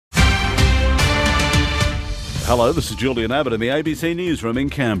Hello, this is Julian Abbott in the ABC Newsroom in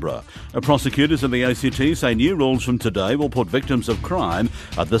Canberra. Prosecutors in the ACT say new rules from today will put victims of crime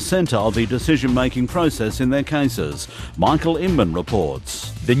at the centre of the decision-making process in their cases. Michael Inman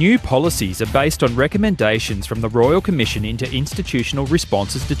reports. The new policies are based on recommendations from the Royal Commission into Institutional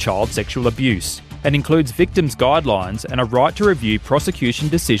Responses to Child Sexual Abuse and includes victims' guidelines and a right to review prosecution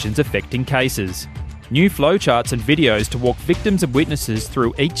decisions affecting cases. New flowcharts and videos to walk victims and witnesses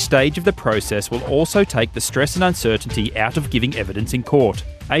through each stage of the process will also take the stress and uncertainty out of giving evidence in court.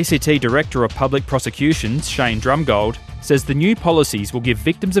 ACT Director of Public Prosecutions, Shane Drumgold, says the new policies will give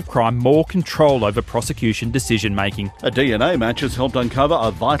victims of crime more control over prosecution decision-making. A DNA match has helped uncover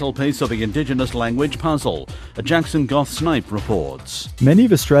a vital piece of the Indigenous language puzzle. Jackson Goth-Snape reports. Many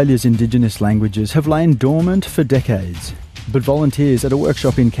of Australia's Indigenous languages have lain dormant for decades. But volunteers at a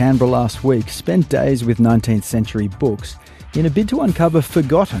workshop in Canberra last week spent days with 19th century books in a bid to uncover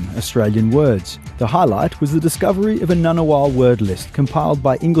forgotten Australian words. The highlight was the discovery of a Ngunnawal word list compiled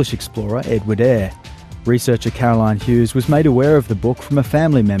by English explorer Edward Eyre. Researcher Caroline Hughes was made aware of the book from a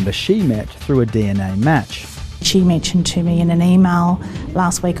family member she met through a DNA match. She mentioned to me in an email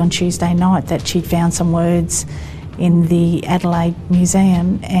last week on Tuesday night that she'd found some words in the Adelaide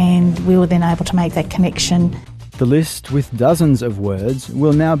Museum, and we were then able to make that connection. The list, with dozens of words,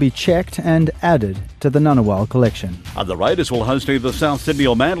 will now be checked and added to the Ngunnawal collection. And the Raiders will host either South Sydney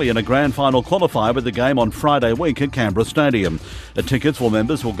or Manly in a grand final qualifier with the game on Friday week at Canberra Stadium. The tickets for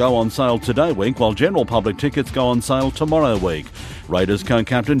members will go on sale today week, while general public tickets go on sale tomorrow week. Raiders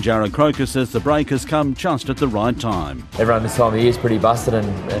co-captain Jarrod Croker says the break has come just at the right time. Everyone this time of year is pretty busted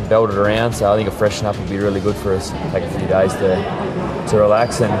and belted around, so I think a freshen up would be really good for us. Take a few days to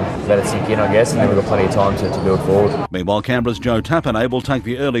relax and let it sink in, I guess, and then we've got plenty of time to build forward. Meanwhile, Canberra's Joe Tapine will take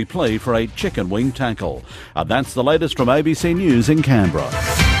the early plea for a chicken wing tackle. And that's the latest from ABC News in Canberra.